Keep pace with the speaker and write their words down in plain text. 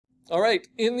All right,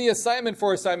 in the assignment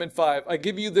for assignment 5, I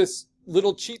give you this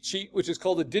little cheat sheet, which is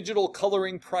called a digital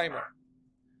coloring primer.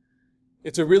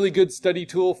 It's a really good study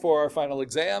tool for our final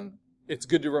exam. It's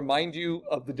good to remind you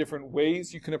of the different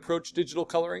ways you can approach digital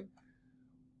coloring.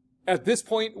 At this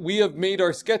point, we have made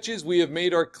our sketches, we have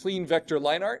made our clean vector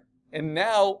line art, and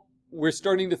now we're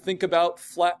starting to think about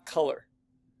flat color.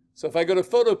 So if I go to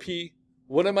Photo P,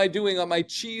 what am I doing on my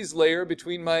cheese layer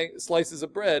between my slices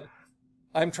of bread?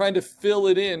 I'm trying to fill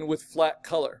it in with flat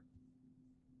color.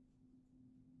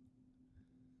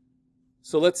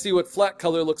 So let's see what flat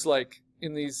color looks like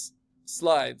in these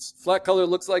slides. Flat color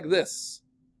looks like this.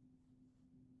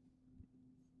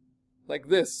 Like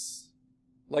this.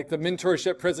 Like the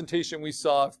mentorship presentation we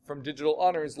saw from Digital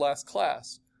Honors last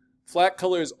class. Flat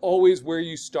color is always where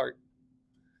you start.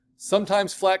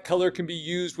 Sometimes flat color can be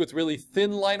used with really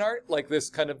thin line art, like this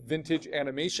kind of vintage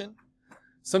animation.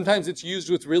 Sometimes it's used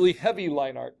with really heavy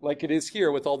line art, like it is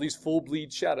here with all these full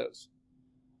bleed shadows.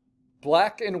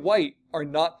 Black and white are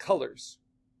not colors,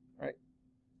 right?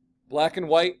 Black and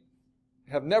white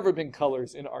have never been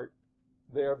colors in art.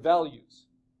 They are values.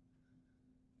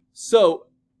 So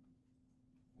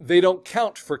they don't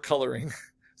count for coloring.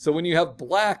 So when you have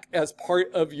black as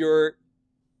part of your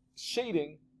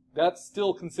shading, that's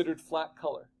still considered flat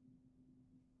color.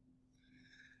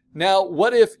 Now,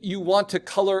 what if you want to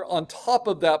color on top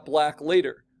of that black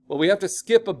later? Well, we have to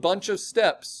skip a bunch of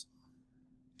steps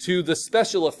to the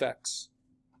special effects.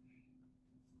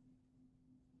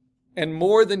 And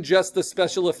more than just the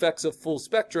special effects of full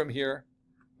spectrum here,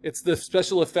 it's the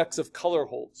special effects of color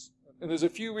holds. And there's a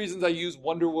few reasons I use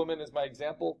Wonder Woman as my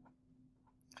example.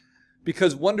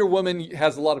 Because Wonder Woman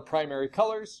has a lot of primary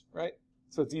colors, right?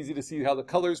 So it's easy to see how the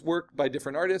colors work by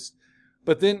different artists.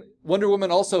 But then Wonder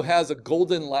Woman also has a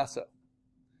golden lasso.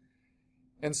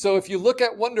 And so if you look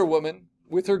at Wonder Woman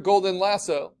with her golden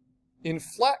lasso in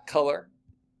flat color,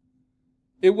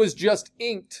 it was just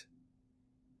inked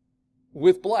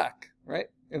with black, right?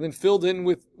 And then filled in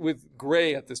with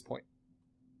gray at this point.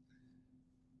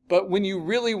 But when you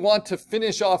really want to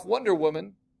finish off Wonder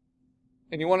Woman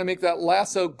and you want to make that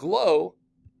lasso glow,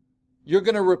 you're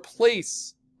going to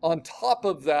replace on top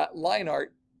of that line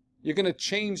art, you're going to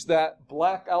change that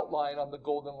black outline on the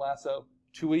golden lasso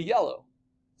to a yellow.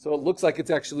 So it looks like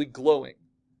it's actually glowing.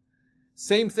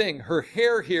 Same thing, her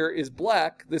hair here is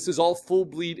black. This is all full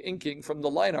bleed inking from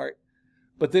the line art.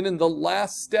 But then in the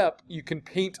last step, you can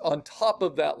paint on top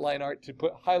of that line art to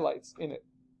put highlights in it,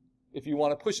 if you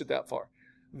want to push it that far.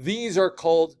 These are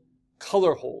called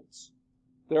color holds.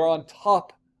 They're on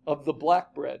top of the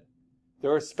black bread.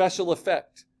 They're a special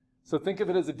effect. So think of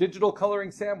it as a digital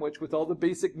coloring sandwich with all the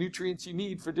basic nutrients you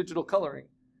need for digital coloring.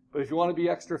 But if you want to be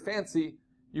extra fancy,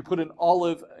 you put an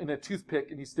olive in a toothpick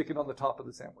and you stick it on the top of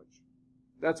the sandwich.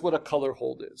 That's what a color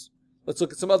hold is. Let's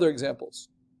look at some other examples.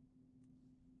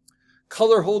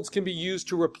 Color holds can be used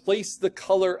to replace the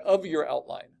color of your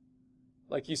outline,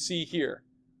 like you see here,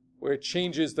 where it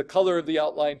changes the color of the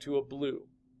outline to a blue.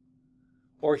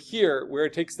 Or here, where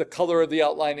it takes the color of the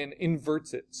outline and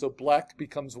inverts it, so black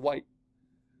becomes white.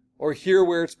 Or here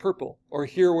where it's purple, or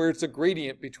here where it's a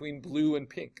gradient between blue and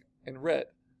pink and red.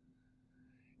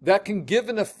 That can give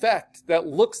an effect that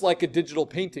looks like a digital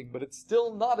painting, but it's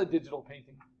still not a digital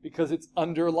painting because it's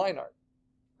under line art,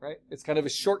 right? It's kind of a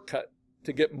shortcut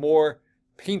to get more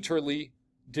painterly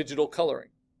digital coloring.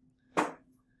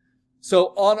 So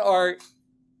on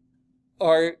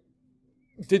our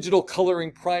digital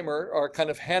coloring primer, our kind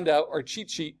of handout, our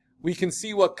cheat sheet, we can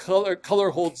see what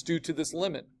color holds do to this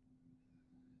lemon.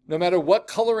 No matter what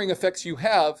coloring effects you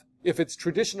have, if it's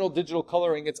traditional digital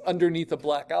coloring, it's underneath a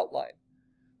black outline.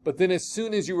 But then as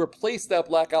soon as you replace that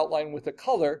black outline with a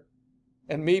color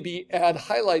and maybe add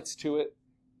highlights to it,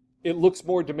 it looks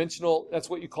more dimensional. That's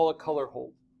what you call a color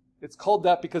hold. It's called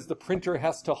that because the printer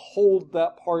has to hold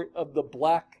that part of the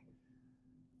black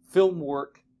film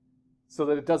work so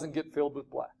that it doesn't get filled with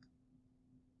black.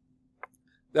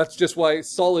 That's just why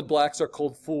solid blacks are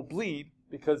called full bleed,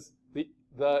 because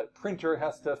the printer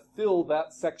has to fill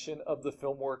that section of the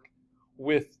film work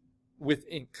with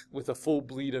ink, with a full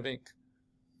bleed of ink.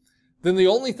 Then the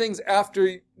only things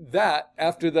after that,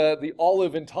 after the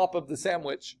olive in top of the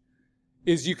sandwich,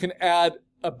 is you can add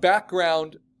a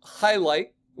background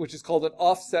highlight, which is called an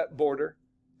offset border,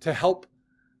 to help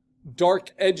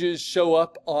dark edges show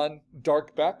up on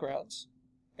dark backgrounds.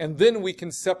 And then we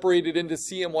can separate it into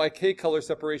CMYK color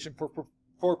separation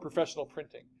for professional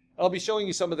printing. I'll be showing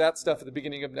you some of that stuff at the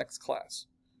beginning of next class,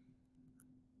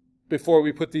 before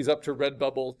we put these up to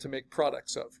Redbubble to make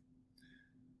products of.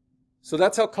 So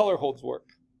that's how color holds work.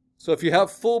 So if you have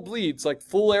full bleeds, like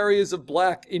full areas of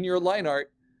black in your line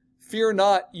art, fear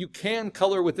not, you can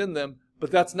color within them,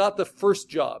 but that's not the first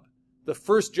job. The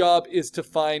first job is to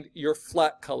find your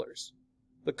flat colors,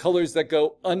 the colors that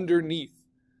go underneath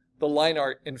the line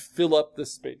art and fill up the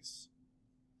space.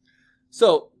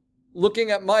 So,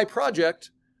 looking at my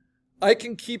project, I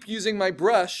can keep using my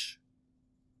brush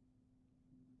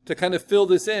to kind of fill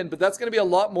this in, but that's going to be a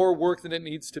lot more work than it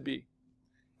needs to be.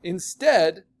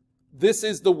 Instead, this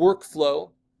is the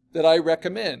workflow that I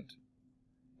recommend.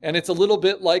 And it's a little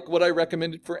bit like what I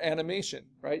recommended for animation,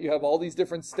 right? You have all these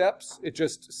different steps. It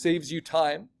just saves you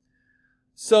time.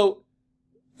 So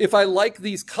if I like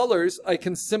these colors, I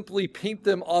can simply paint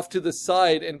them off to the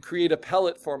side and create a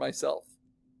palette for myself,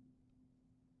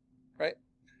 right?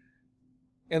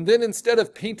 And then instead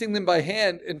of painting them by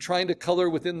hand and trying to color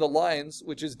within the lines,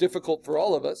 which is difficult for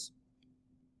all of us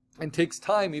and takes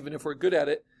time even if we're good at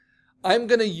it, I'm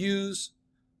going to use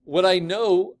what I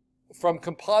know from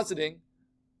compositing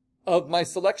of my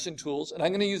selection tools, and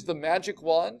I'm going to use the magic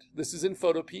wand. This is in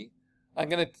Photopea. I'm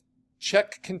going to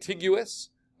check contiguous.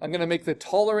 I'm going to make the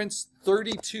tolerance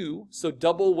 32, so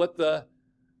double what the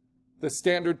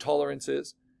standard tolerance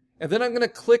is. And then I'm going to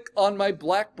click on my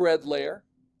black bread layer.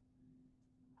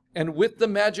 And with the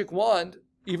magic wand,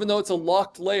 even though it's a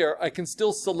locked layer, I can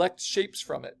still select shapes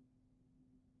from it.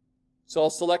 So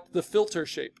I'll select the filter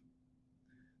shape.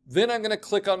 Then I'm going to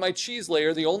click on my cheese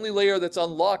layer, the only layer that's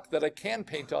unlocked that I can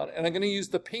paint on, and I'm going to use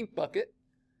the paint bucket.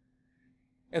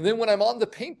 And then when I'm on the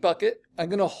paint bucket, I'm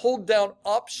going to hold down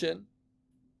Option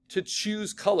to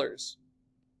choose colors.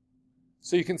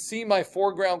 So you can see my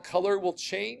foreground color will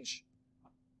change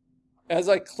as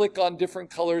I click on different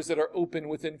colors that are open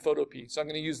within Photopea. So I'm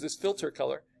going to use this filter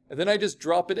color, and then I just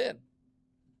drop it in.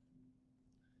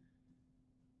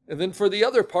 And then for the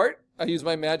other part, I use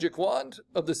my magic wand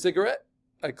of the cigarette.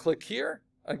 I click here,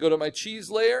 I go to my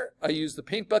cheese layer, I use the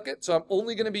paint bucket, so I'm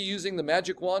only going to be using the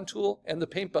magic wand tool and the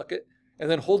paint bucket, and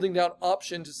then holding down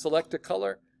Option to select a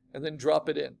color, and then drop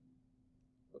it in.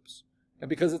 Oops. And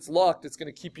because it's locked, it's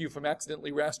going to keep you from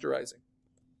accidentally rasterizing.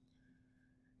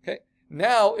 Okay,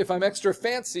 now if I'm extra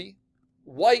fancy,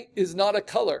 white is not a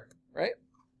color, right?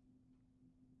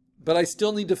 But I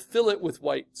still need to fill it with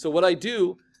white. So what I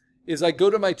do is I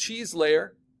go to my cheese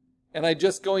layer, and I'm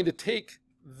just going to take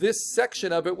this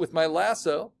section of it with my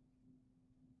lasso,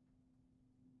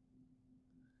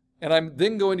 and I'm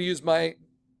then going to use my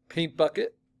paint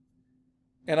bucket,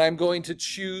 and I'm going to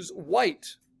choose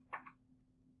white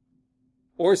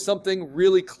or something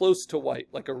really close to white,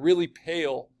 like a really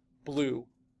pale blue.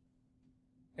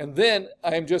 And then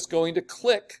I'm just going to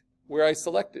click where I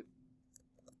selected.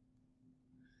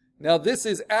 Now this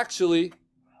is actually,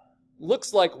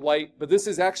 looks like white, but this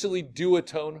is actually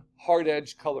duotone hard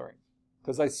edge coloring,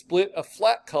 because I split a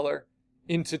flat color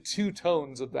into two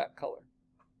tones of that color.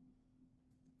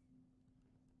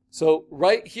 So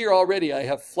right here already I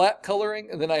have flat coloring,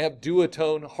 and then I have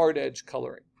duotone hard edge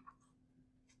coloring.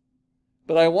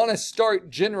 But I want to start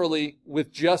generally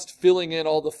with just filling in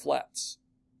all the flats.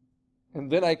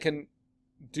 And then I can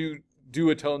do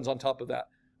duotones on top of that.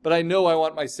 But I know I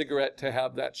want my cigarette to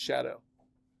have that shadow.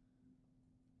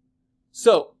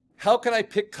 So how can I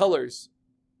pick colors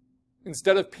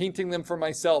instead of painting them for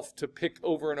myself to pick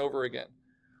over and over again?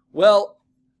 Well,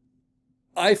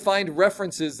 I find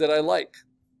references that I like.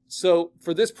 So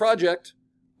for this project,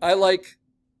 I like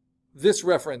this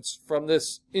reference from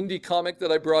this indie comic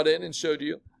that I brought in and showed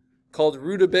you called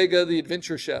Rutabaga the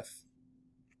Adventure Chef.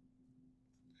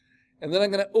 And then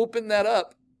I'm going to open that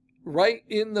up right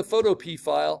in the Photopea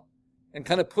file and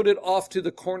kind of put it off to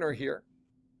the corner here.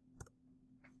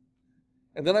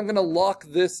 And then I'm going to lock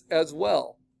this as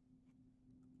well.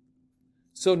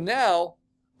 So now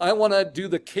I want to do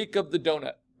the cake of the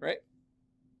donut, right?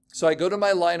 So I go to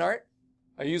my line art.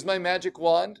 I use my magic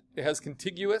wand. It has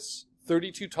contiguous,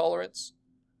 32 tolerance.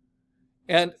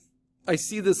 And I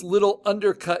see this little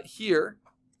undercut here.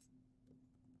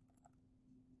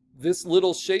 This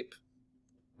little shape,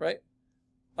 right?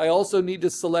 I also need to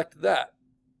select that.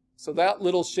 So that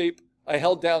little shape, I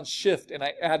held down Shift and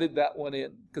I added that one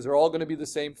in because they're all going to be the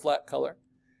same flat color.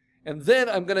 And then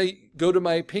I'm going to go to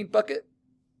my paint bucket,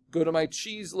 go to my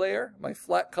cheese layer, my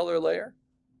flat color layer,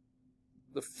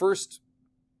 the first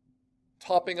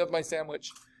topping of my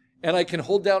sandwich, and I can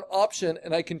hold down Option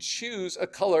and I can choose a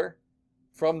color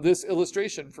from this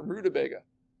illustration from Rutabaga.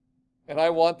 And I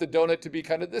want the donut to be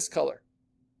kind of this color.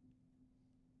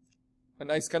 A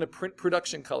nice kind of print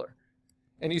production color.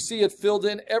 And you see it filled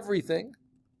in everything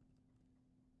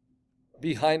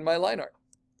behind my line art.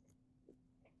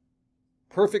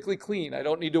 Perfectly clean. I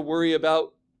don't need to worry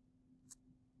about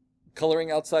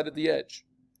coloring outside of the edge.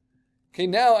 Okay,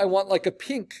 now I want like a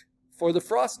pink for the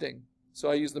frosting. So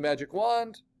I use the magic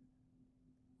wand,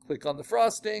 click on the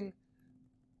frosting.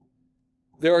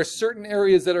 There are certain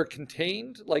areas that are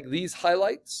contained, like these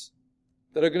highlights,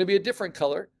 that are going to be a different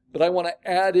color, but I want to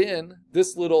add in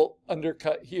this little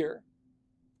undercut here.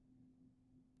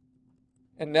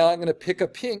 And now I'm going to pick a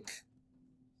pink.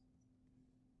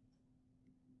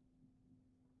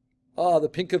 The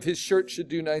pink of his shirt should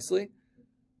do nicely.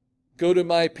 Go to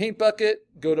my paint bucket,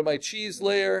 go to my cheese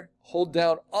layer, hold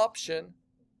down Option,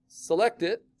 select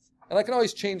it, and I can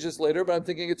always change this later, but I'm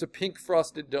thinking it's a pink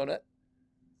frosted donut.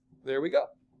 There we go.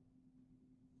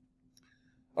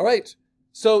 All right,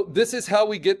 so this is how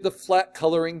we get the flat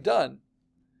coloring done.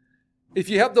 If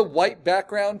you have the white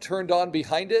background turned on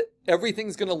behind it,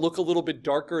 everything's going to look a little bit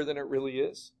darker than it really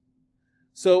is.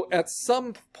 So at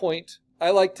some point,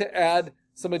 I like to add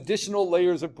some additional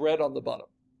layers of bread on the bottom.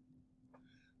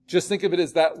 Just think of it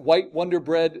as that white Wonder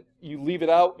Bread, you leave it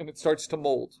out and it starts to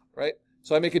mold, right?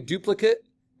 So I make a duplicate,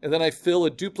 and then I fill a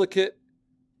duplicate,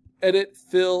 edit,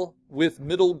 fill with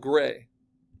middle gray.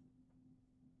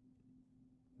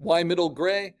 Why middle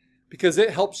gray? Because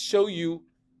it helps show you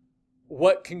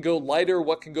what can go lighter,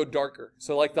 what can go darker.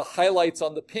 So like the highlights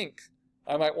on the pink,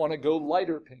 I might want to go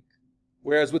lighter pink.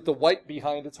 Whereas with the white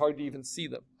behind, it's hard to even see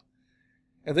them.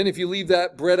 And then if you leave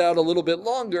that bread out a little bit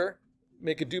longer,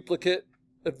 make a duplicate,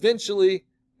 eventually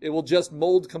it will just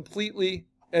mold completely,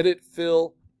 edit,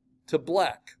 fill to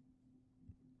black.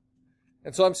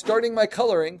 And so I'm starting my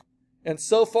coloring, and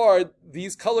so far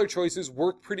these color choices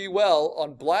work pretty well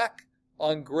on black,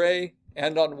 on gray,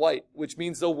 and on white, which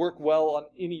means they'll work well on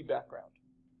any background.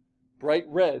 Bright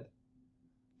red,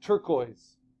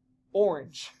 turquoise,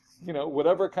 orange,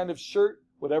 whatever kind of shirt,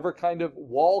 whatever kind of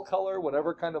wall color,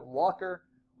 whatever kind of locker,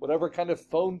 whatever kind of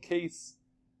phone case,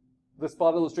 the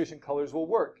spot illustration colors will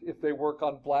work if they work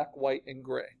on black, white, and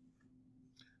gray.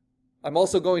 I'm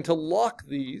also going to lock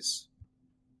these,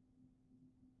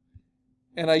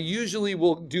 and I usually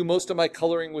will do most of my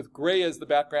coloring with gray as the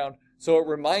background, so it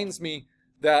reminds me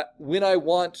that when I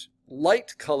want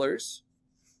light colors,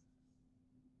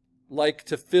 like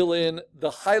to fill in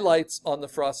the highlights on the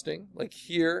frosting, like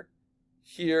here,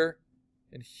 here,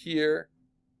 and here,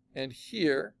 and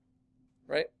here,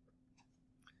 right?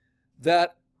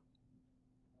 That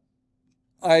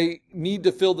I need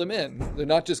to fill them in. They're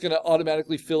not just going to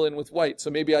automatically fill in with white.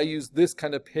 So maybe I use this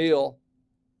kind of pale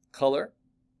color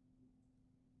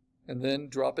and then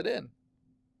drop it in.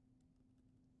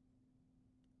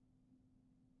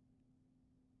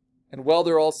 And while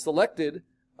they're all selected,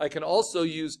 I can also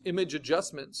use image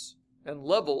adjustments and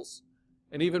levels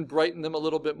and even brighten them a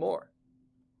little bit more.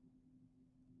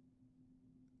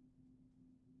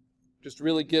 Just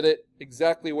really get it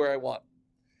exactly where I want.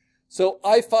 So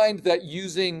I find that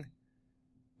using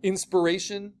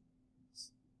inspiration,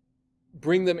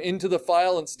 bring them into the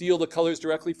file and steal the colors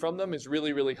directly from them is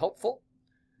really, really helpful.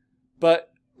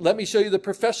 But let me show you the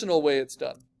professional way it's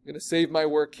done. I'm going to save my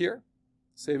work here,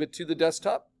 save it to the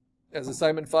desktop as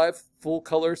assignment 5, full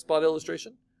color spot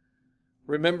illustration.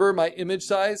 Remember, my image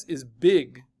size is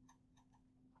big,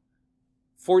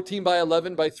 14 by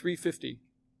 11 by 350.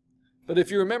 But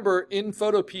if you remember, in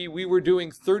Photopea, we were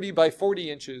doing 30 by 40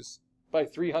 inches by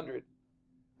 300,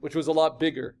 which was a lot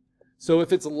bigger. So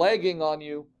if it's lagging on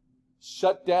you,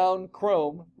 shut down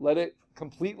Chrome, let it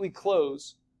completely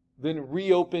close, then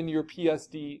reopen your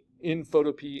PSD in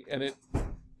Photopea, and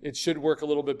it should work a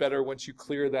little bit better once you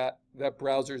clear that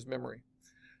browser's memory.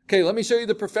 Okay, let me show you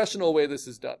the professional way this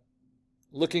is done.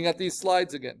 Looking at these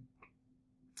slides again.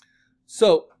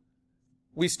 So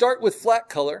we start with flat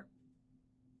color.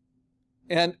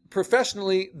 And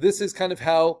professionally, this is kind of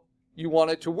how you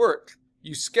want it to work.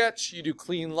 You sketch, you do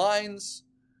clean lines,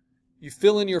 you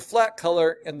fill in your flat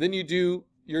color, and then you do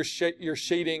your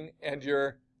shading and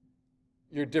your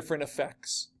different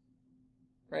effects,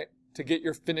 right, to get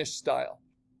your finished style.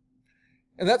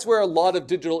 And that's where a lot of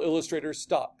digital illustrators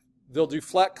stop. They'll do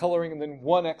flat coloring and then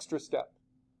one extra step,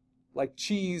 like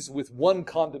cheese with one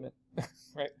condiment,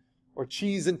 right, or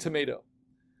cheese and tomato.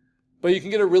 But you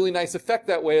can get a really nice effect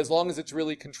that way as long as it's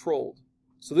really controlled.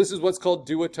 So this is what's called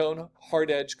duotone hard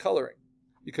edge coloring.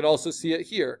 You can also see it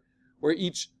here, where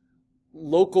each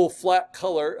local flat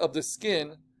color of the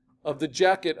skin, of the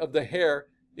jacket, of the hair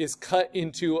is cut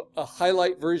into a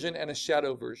highlight version and a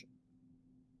shadow version.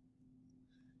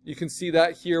 You can see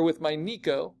that here with my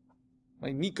Nikomon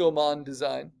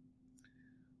design,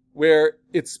 where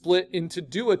it's split into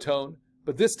duotone,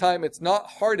 but this time it's not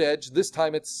hard edge, this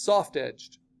time it's soft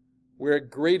edged, where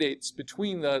it gradates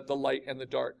between the light and the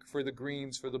dark for the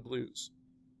greens, for the blues.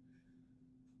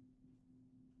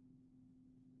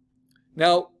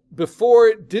 Now,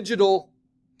 before digital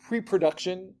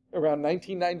pre-production around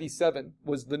 1997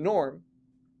 was the norm.